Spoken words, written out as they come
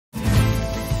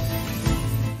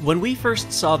When we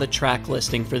first saw the track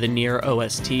listing for the NieR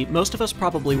OST, most of us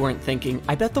probably weren't thinking,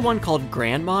 I bet the one called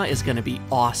Grandma is gonna be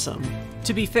awesome.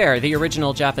 To be fair, the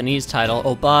original Japanese title,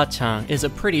 Oba-chan, is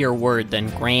a prettier word than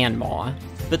Grandma.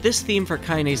 But this theme for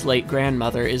Kaine's late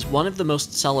grandmother is one of the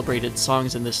most celebrated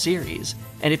songs in the series,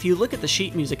 and if you look at the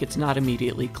sheet music, it's not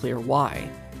immediately clear why.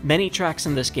 Many tracks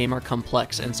in this game are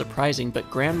complex and surprising,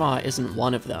 but Grandma isn't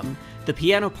one of them. The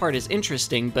piano part is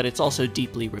interesting, but it's also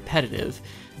deeply repetitive.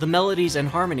 The melodies and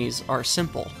harmonies are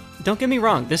simple. Don't get me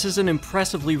wrong, this is an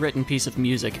impressively written piece of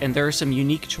music, and there are some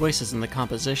unique choices in the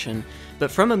composition, but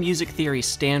from a music theory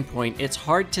standpoint, it's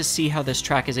hard to see how this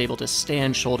track is able to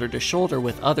stand shoulder to shoulder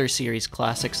with other series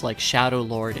classics like Shadow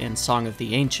Lord and Song of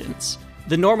the Ancients.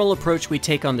 The normal approach we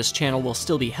take on this channel will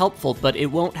still be helpful, but it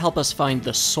won't help us find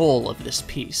the soul of this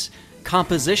piece.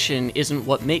 Composition isn't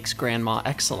what makes Grandma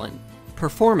excellent.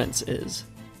 Performance is.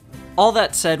 All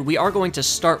that said, we are going to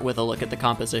start with a look at the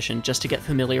composition just to get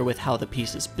familiar with how the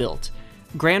piece is built.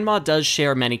 Grandma does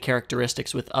share many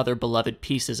characteristics with other beloved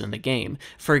pieces in the game.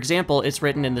 For example, it's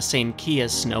written in the same key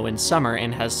as Snow in Summer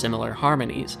and has similar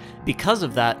harmonies. Because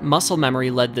of that, muscle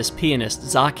memory led this pianist,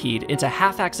 Zakid, into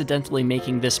half-accidentally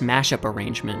making this mashup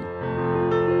arrangement.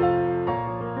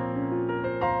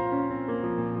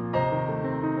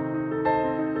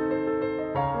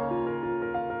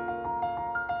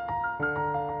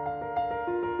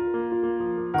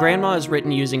 Grandma is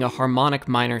written using a harmonic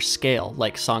minor scale,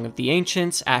 like Song of the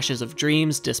Ancients, Ashes of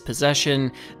Dreams,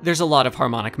 Dispossession. There's a lot of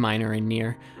harmonic minor in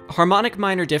NieR. Harmonic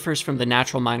minor differs from the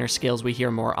natural minor scales we hear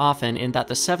more often in that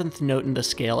the 7th note in the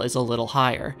scale is a little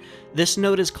higher. This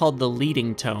note is called the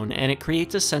leading tone, and it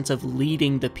creates a sense of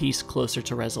leading the piece closer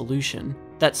to resolution.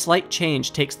 That slight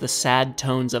change takes the sad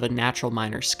tones of a natural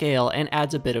minor scale and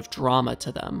adds a bit of drama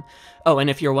to them. Oh, and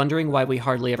if you're wondering why we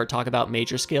hardly ever talk about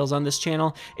major scales on this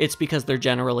channel, it's because they're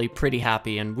generally pretty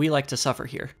happy and we like to suffer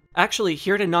here. Actually,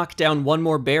 here to knock down one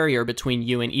more barrier between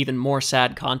you and even more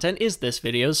sad content is this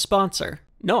video's sponsor.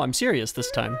 No, I'm serious this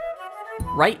time.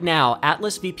 Right now,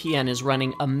 Atlas VPN is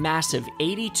running a massive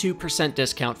 82%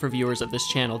 discount for viewers of this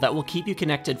channel that will keep you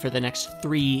connected for the next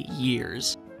 3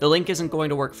 years. The link isn't going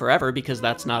to work forever because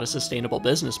that's not a sustainable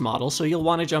business model, so you'll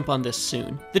want to jump on this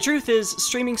soon. The truth is,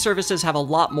 streaming services have a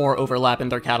lot more overlap in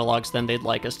their catalogs than they'd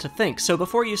like us to think, so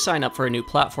before you sign up for a new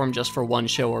platform just for one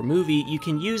show or movie, you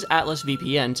can use Atlas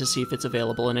VPN to see if it's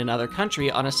available in another country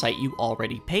on a site you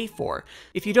already pay for.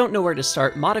 If you don't know where to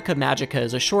start, Madoka Magica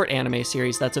is a short anime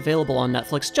series that's available on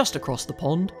Netflix just across the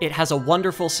pond. It has a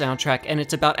wonderful soundtrack, and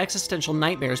it's about existential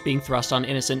nightmares being thrust on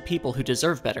innocent people who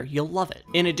deserve better. You'll love it.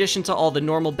 In addition to all the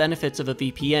normal benefits of a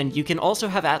VPN, you can also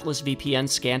have Atlas VPN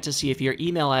scan to see if your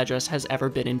email address has ever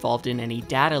been involved in any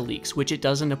data leaks, which it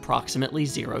does in approximately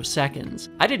 0 seconds.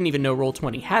 I didn't even know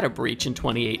Roll20 had a breach in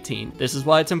 2018. This is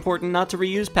why it's important not to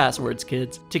reuse passwords,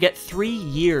 kids. To get 3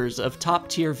 years of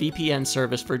top-tier VPN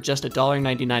service for just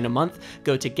 $1.99 a month,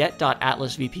 go to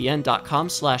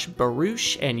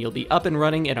get.atlasvpn.com/barouche and you'll be up and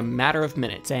running in a matter of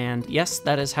minutes. And yes,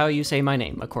 that is how you say my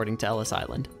name, according to Ellis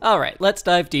Island. Alright, let's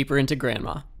dive deeper into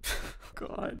Grandma.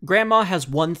 God. Grandma has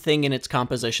one thing in its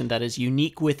composition that is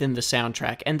unique within the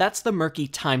soundtrack, and that's the murky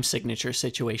time signature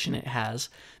situation it has.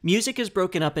 Music is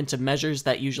broken up into measures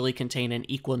that usually contain an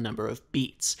equal number of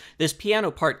beats. This piano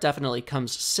part definitely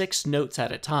comes 6 notes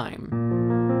at a time.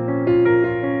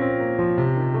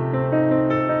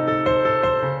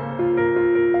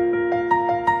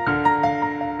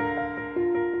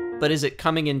 But is it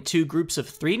coming in 2 groups of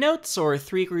 3 notes or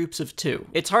 3 groups of 2?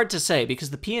 It's hard to say because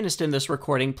the pianist in this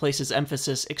recording places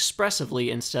emphasis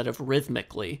expressively instead of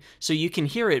rhythmically, so you can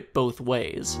hear it both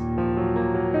ways.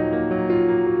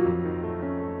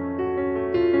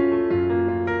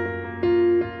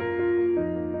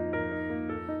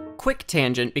 Quick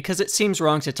tangent, because it seems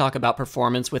wrong to talk about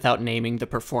performance without naming the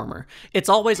performer. It's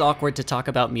always awkward to talk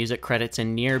about music credits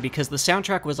in NieR because the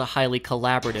soundtrack was a highly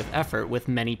collaborative effort with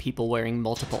many people wearing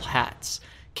multiple hats.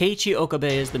 Keiichi Okabe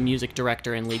is the music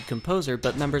director and lead composer,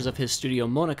 but members of his studio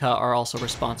MONACA are also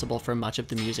responsible for much of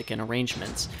the music and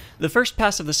arrangements. The first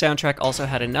pass of the soundtrack also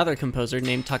had another composer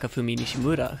named Takafumi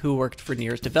Nishimura, who worked for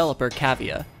NieR's developer,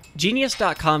 Kajiura.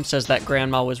 Genius.com says that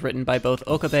Grandma was written by both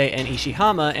Okabe and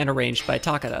Ishihama and arranged by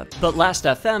Takada, but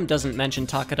Last.fm doesn't mention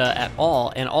Takada at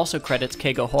all and also credits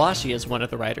Keigo Hoashi as one of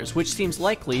the writers, which seems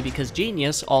likely because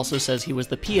Genius also says he was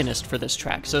the pianist for this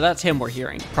track, so that's him we're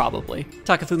hearing, probably.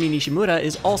 Takafumi Nishimura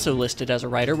is also listed as a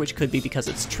writer, which could be because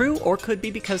it's true, or could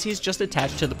be because he's just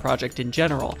attached to the project in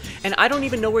general. And I don't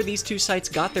even know where these 2 sites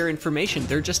got their information,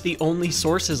 they're just the only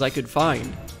sources I could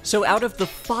find. So out of the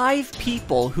 5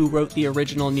 people who wrote the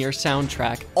original NieR NieR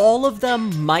soundtrack, all of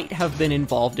them might have been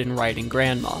involved in writing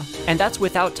Grandma. And that's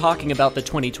without talking about the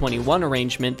 2021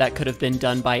 arrangement that could have been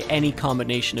done by any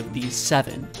combination of these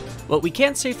 7. What we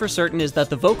can't say for certain is that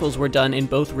the vocals were done in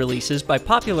both releases by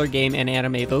popular game and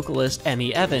anime vocalist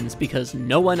Emmy Evans, because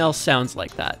no one else sounds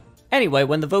like that. Anyway,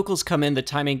 when the vocals come in, the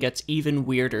timing gets even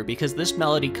weirder because this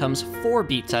melody comes 4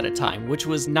 beats at a time, which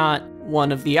was not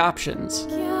one of the options.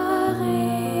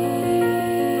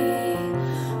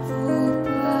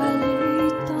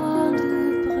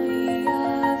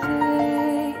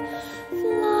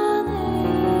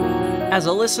 As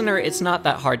a listener, it's not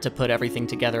that hard to put everything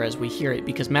together as we hear it,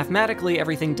 because mathematically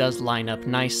everything does line up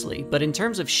nicely, but in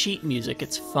terms of sheet music,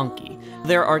 it's funky.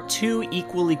 There are 2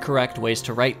 equally correct ways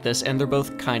to write this, and they're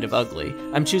both kind of ugly.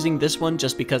 I'm choosing this one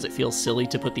just because it feels silly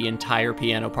to put the entire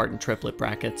piano part in triplet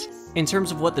brackets. In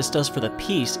terms of what this does for the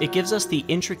piece, it gives us the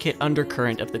intricate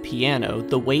undercurrent of the piano,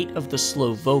 the weight of the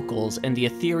slow vocals, and the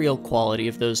ethereal quality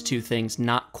of those 2 things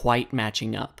not quite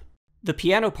matching up. The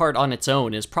piano part on its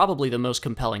own is probably the most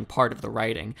compelling part of the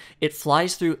writing. It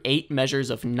flies through 8 measures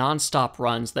of non-stop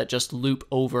runs that just loop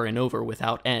over and over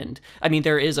without end. I mean,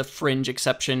 there is a fringe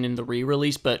exception in the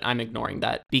re-release, but I'm ignoring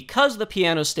that. Because the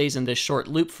piano stays in this short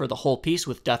loop for the whole piece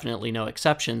with definitely no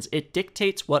exceptions, it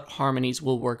dictates what harmonies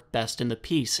will work best in the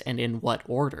piece and in what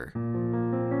order.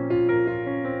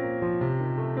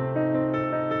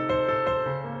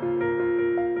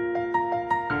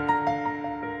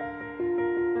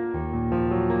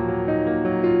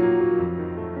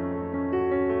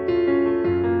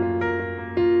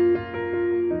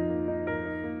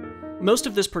 Most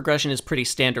of this progression is pretty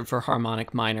standard for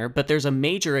harmonic minor, but there's a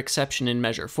major exception in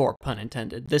measure 4, pun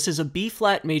intended. This is a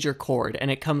B-flat major chord, and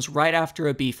it comes right after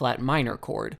a B-flat minor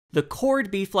chord. The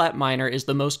chord B-flat minor is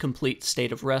the most complete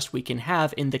state of rest we can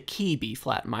have in the key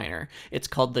B-flat minor. It's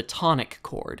called the tonic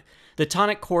chord. The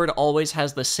tonic chord always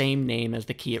has the same name as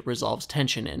the key it resolves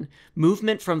tension in.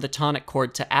 Movement from the tonic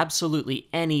chord to absolutely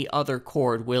any other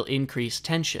chord will increase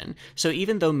tension, so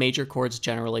even though major chords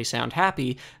generally sound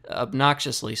happy,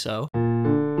 obnoxiously so,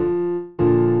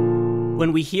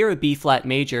 when we hear a B-flat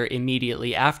major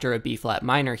immediately after a B-flat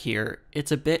minor here,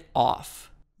 it's a bit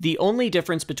off. The only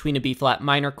difference between a B-flat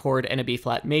minor chord and a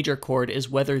B-flat major chord is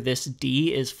whether this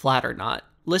D is flat or not.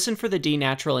 Listen for the D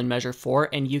natural in measure 4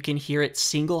 and you can hear it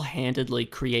single-handedly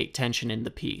create tension in the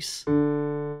piece.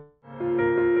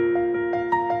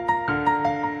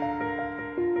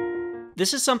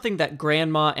 This is something that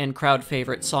Grandma and crowd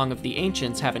favorite Song of the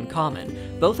Ancients have in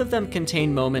common. Both of them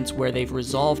contain moments where they've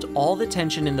resolved all the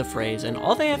tension in the phrase, and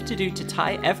all they have to do to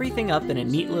tie everything up in a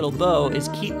neat little bow is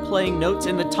keep playing notes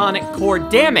in the tonic chord.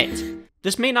 Damn it!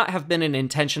 This may not have been an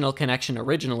intentional connection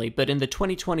originally, but in the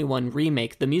 2021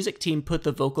 remake, the music team put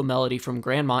the vocal melody from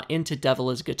Grandma into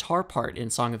Devola's guitar part in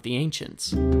Song of the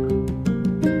Ancients.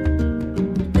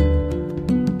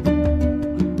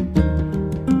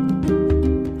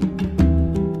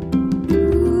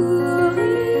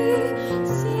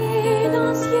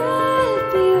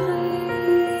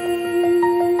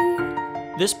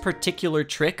 This particular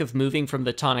trick of moving from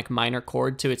the tonic minor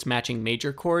chord to its matching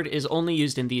major chord is only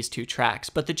used in these 2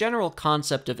 tracks, but the general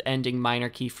concept of ending minor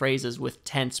key phrases with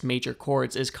tense major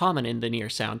chords is common in the NieR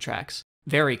soundtracks.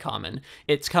 Very common.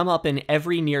 It's come up in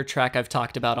every NieR track I've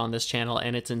talked about on this channel,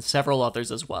 and it's in several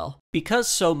others as well. Because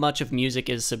so much of music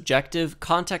is subjective,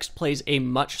 context plays a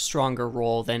much stronger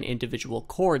role than individual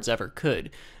chords ever could.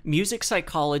 Music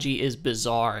psychology is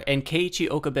bizarre, and Keiichi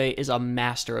Okabe is a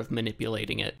master of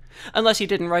manipulating it. Unless he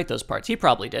didn't write those parts. He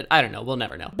probably did. I don't know. We'll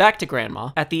never know. Back to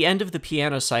Grandma. At the end of the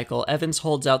piano cycle, Evans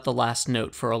holds out the last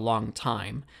note for a long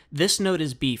time. This note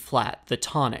is B-flat, the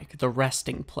tonic, the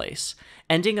resting place.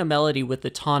 Ending a melody with the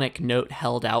tonic note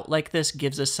held out like this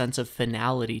gives a sense of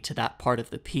finality to that part of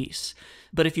the piece.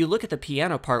 But if you look at the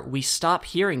piano part, we stop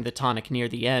hearing the tonic near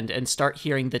the end and start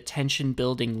hearing the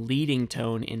tension-building leading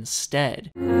tone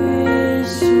instead.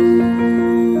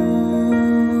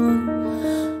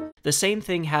 The same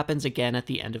thing happens again at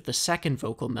the end of the second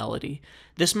vocal melody.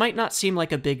 This might not seem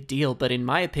like a big deal, but in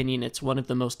my opinion it's one of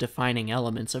the most defining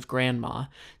elements of Grandma.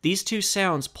 These 2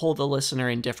 sounds pull the listener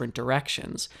in different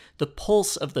directions. The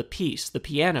pulse of the piece, the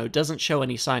piano, doesn't show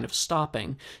any sign of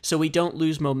stopping, so we don't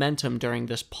lose momentum during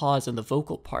this pause in the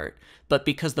vocal part. But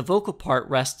because the vocal part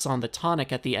rests on the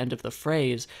tonic at the end of the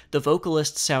phrase, the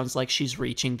vocalist sounds like she's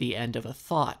reaching the end of a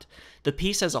thought. The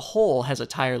piece as a whole has a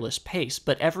tireless pace,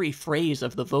 but every phrase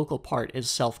of the vocal part is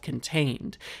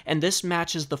self-contained, and this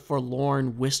matches the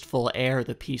forlorn, wistful air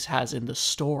the piece has in the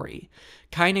story.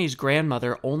 Kaine's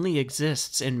grandmother only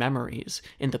exists in memories,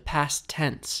 in the past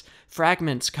tense.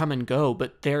 Fragments come and go,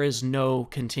 but there is no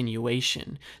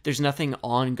continuation. There's nothing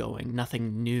ongoing,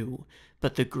 nothing new.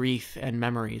 but the grief and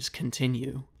memories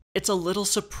continue. It's a little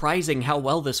surprising how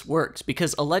well this works,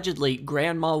 because allegedly,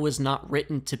 Grandma was not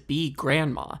written to be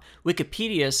Grandma.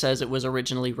 Wikipedia says it was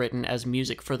originally written as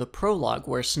music for the prologue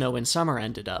where Snow and Summer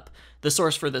ended up. The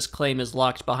source for this claim is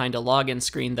locked behind a login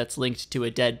screen that's linked to a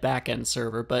dead backend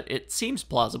server, but it seems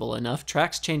plausible enough.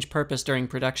 Tracks change purpose during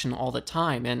production all the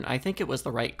time, and I think it was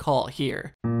the right call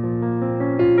here.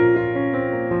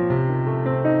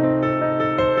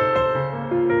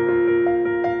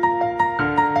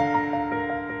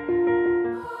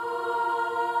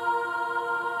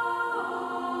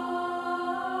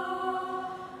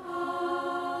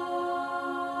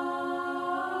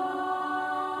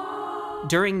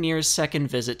 During NieR's second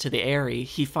visit to the Eyrie,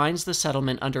 he finds the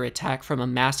settlement under attack from a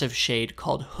massive shade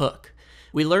called Hook.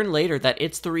 We learn later that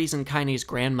it's the reason Kaine's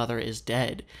grandmother is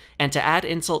dead, and to add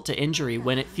insult to injury,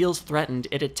 when it feels threatened,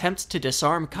 it attempts to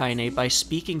disarm Kaine by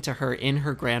speaking to her in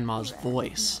her grandma's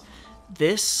voice.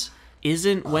 This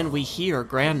isn't when we hear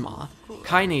Grandma.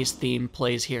 Kaine's theme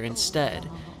plays here instead.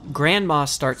 Grandma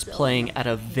starts playing at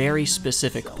a very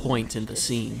specific point in the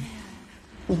scene.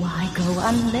 Why go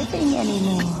on living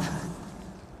anymore?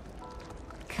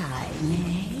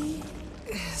 Kaine?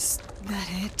 Is that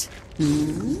it?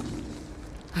 Hmm?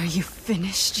 Are you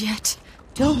finished yet?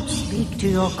 Don't speak to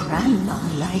your grandma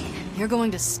like... You're going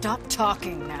to stop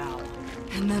talking now.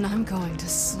 And then I'm going to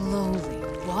slowly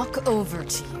walk over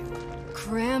to you,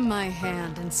 cram my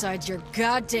hand inside your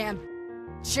goddamn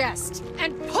chest,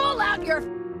 and pull out your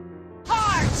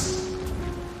heart!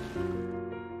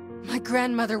 My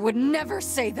grandmother would never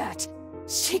say that.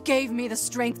 She gave me the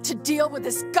strength to deal with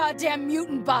this goddamn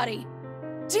mutant body.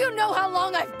 Do you know how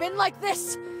long I've been like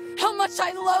this? How much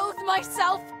I loathe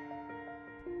myself?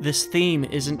 This theme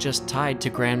isn't just tied to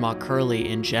Grandma Curly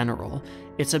in general.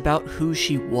 It's about who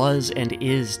she was and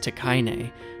is to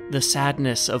Kaine, the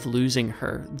sadness of losing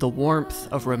her, the warmth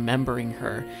of remembering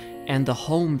her, and the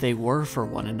home they were for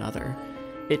one another.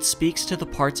 It speaks to the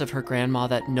parts of her grandma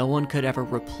that no one could ever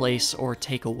replace or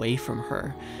take away from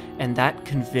her, and that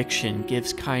conviction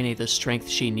gives Kaine the strength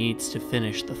she needs to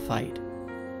finish the fight.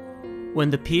 When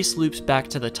the piece loops back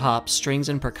to the top, strings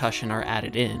and percussion are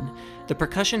added in. The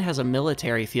percussion has a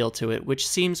military feel to it, which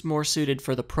seems more suited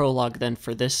for the prologue than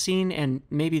for this scene, and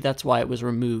maybe that's why it was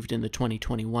removed in the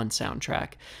 2021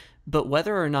 soundtrack. But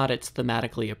whether or not it's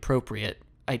thematically appropriate,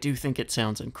 I do think it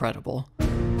sounds incredible.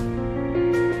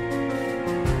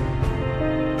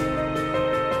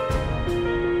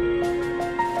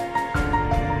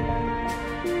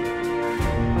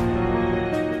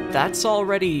 That's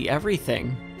already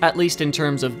everything, at least in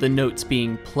terms of the notes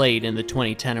being played in the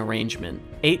 2010 arrangement.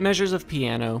 8 measures of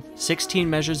piano, 16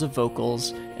 measures of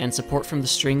vocals, and support from the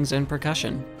strings and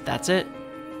percussion. That's it.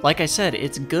 Like I said,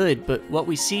 it's good, but what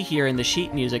we see here in the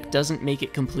sheet music doesn't make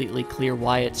it completely clear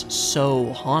why it's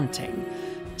so haunting.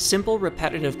 Simple,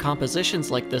 repetitive compositions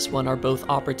like this one are both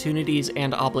opportunities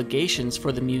and obligations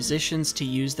for the musicians to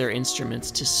use their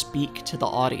instruments to speak to the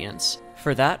audience.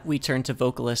 For that, we turn to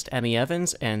vocalist Emi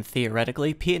Evans and,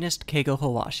 theoretically, pianist Keigo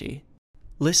Hawashi.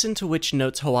 Listen to which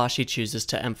notes Hawashi chooses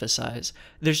to emphasize.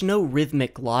 There's no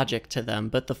rhythmic logic to them,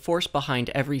 but the force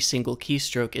behind every single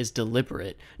keystroke is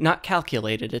deliberate. Not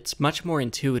calculated, it's much more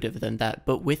intuitive than that,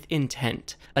 but with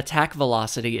intent. Attack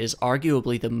velocity is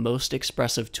arguably the most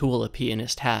expressive tool a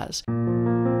pianist has.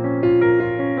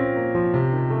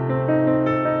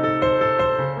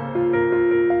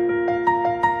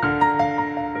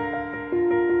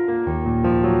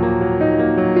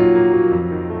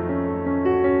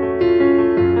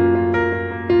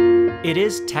 It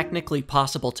is technically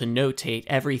possible to notate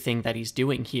everything that he's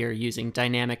doing here using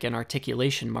dynamic and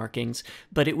articulation markings,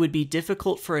 but it would be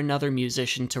difficult for another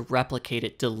musician to replicate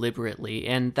it deliberately,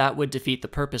 and that would defeat the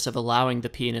purpose of allowing the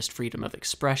pianist freedom of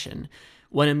expression.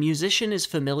 When a musician is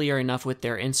familiar enough with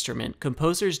their instrument,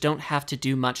 composers don't have to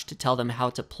do much to tell them how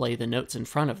to play the notes in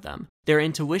front of them. Their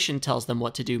intuition tells them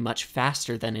what to do much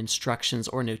faster than instructions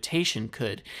or notation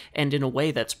could, and in a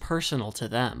way that's personal to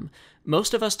them.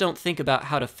 Most of us don't think about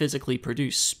how to physically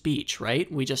produce speech, right?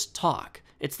 We just talk.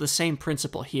 It's the same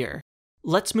principle here.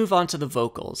 Let's move on to the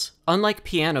vocals. Unlike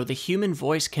piano, the human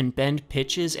voice can bend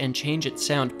pitches and change its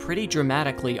sound pretty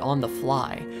dramatically on the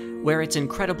fly. Where it's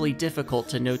incredibly difficult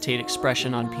to notate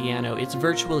expression on piano, it's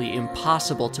virtually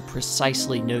impossible to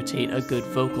precisely notate a good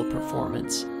vocal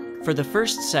performance. For the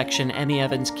first section, Emi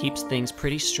Evans keeps things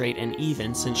pretty straight and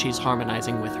even since she's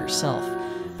harmonizing with herself.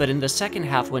 But in the second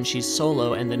half, when she's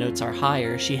solo and the notes are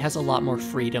higher, she has a lot more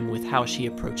freedom with how she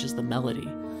approaches the melody.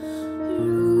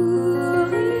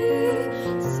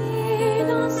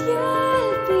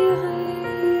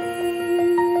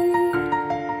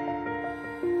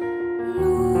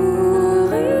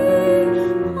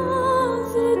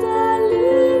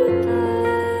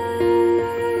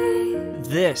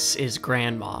 This is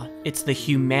Grandma. It's the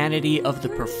humanity of the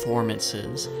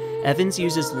performances. Evans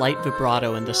uses light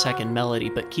vibrato in the second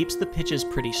melody, but keeps the pitches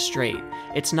pretty straight.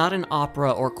 It's not an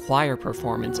opera or choir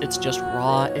performance, it's just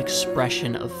raw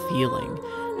expression of feeling.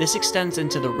 This extends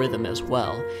into the rhythm as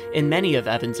well. In many of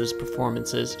Evans's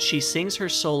performances, she sings her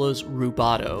solos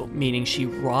rubato, meaning she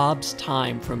robs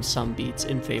time from some beats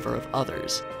in favor of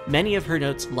others. Many of her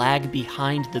notes lag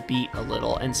behind the beat a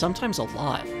little, and sometimes a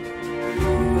lot.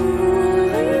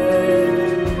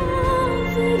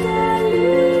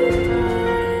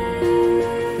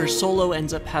 Her solo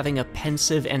ends up having a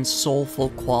pensive and soulful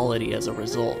quality as a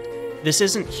result. This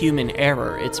isn't human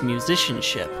error, it's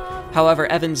musicianship.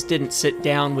 However, Evans didn't sit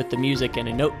down with the music and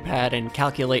a notepad and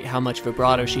calculate how much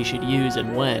vibrato she should use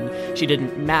and when. She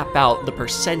didn't map out the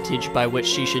percentage by which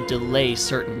she should delay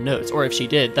certain notes, or if she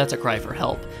did, that's a cry for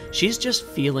help. She's just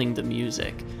feeling the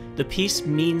music. The piece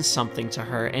means something to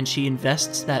her, and she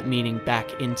invests that meaning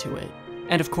back into it.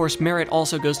 And of course, merit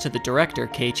also goes to the director,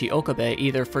 Keiichi Okabe,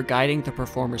 either for guiding the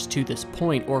performers to this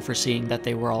point or for seeing that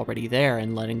they were already there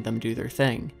and letting them do their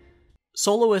thing.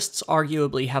 Soloists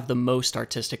arguably have the most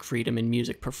artistic freedom in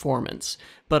music performance,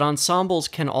 but ensembles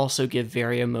can also give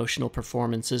very emotional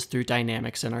performances through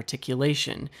dynamics and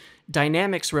articulation.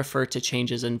 Dynamics refer to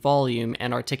changes in volume,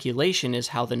 and articulation is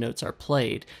how the notes are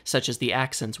played, such as the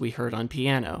accents we heard on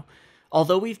piano.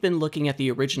 Although we've been looking at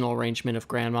the original arrangement of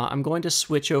Grandma, I'm going to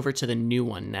switch over to the new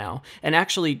one now, and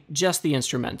actually just the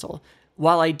instrumental.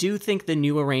 While I do think the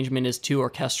new arrangement is too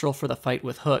orchestral for the fight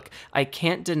with Hook, I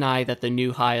can't deny that the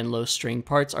new high and low string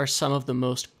parts are some of the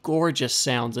most gorgeous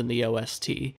sounds in the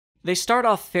OST. They start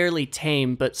off fairly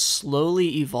tame, but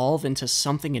slowly evolve into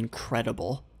something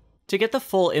incredible. To get the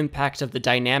full impact of the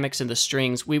dynamics in the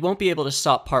strings, we won't be able to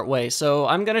stop partway, so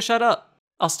I'm gonna shut up.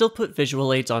 I'll still put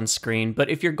visual aids on screen, but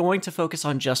if you're going to focus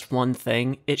on just one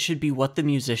thing, it should be what the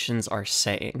musicians are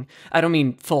saying. I don't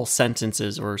mean full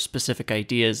sentences or specific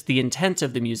ideas. The intent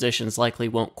of the musicians likely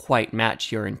won't quite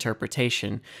match your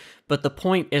interpretation, but the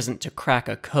point isn't to crack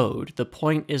a code. The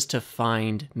point is to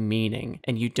find meaning,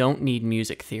 and you don't need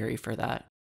music theory for that.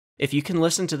 If you can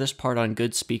listen to this part on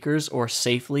good speakers or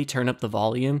safely turn up the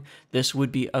volume, this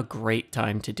would be a great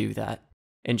time to do that.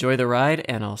 Enjoy the ride,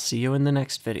 and I'll see you in the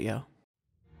next video.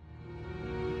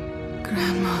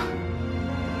 Grandma,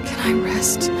 can I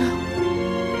rest now?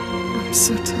 I'm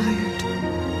so tired.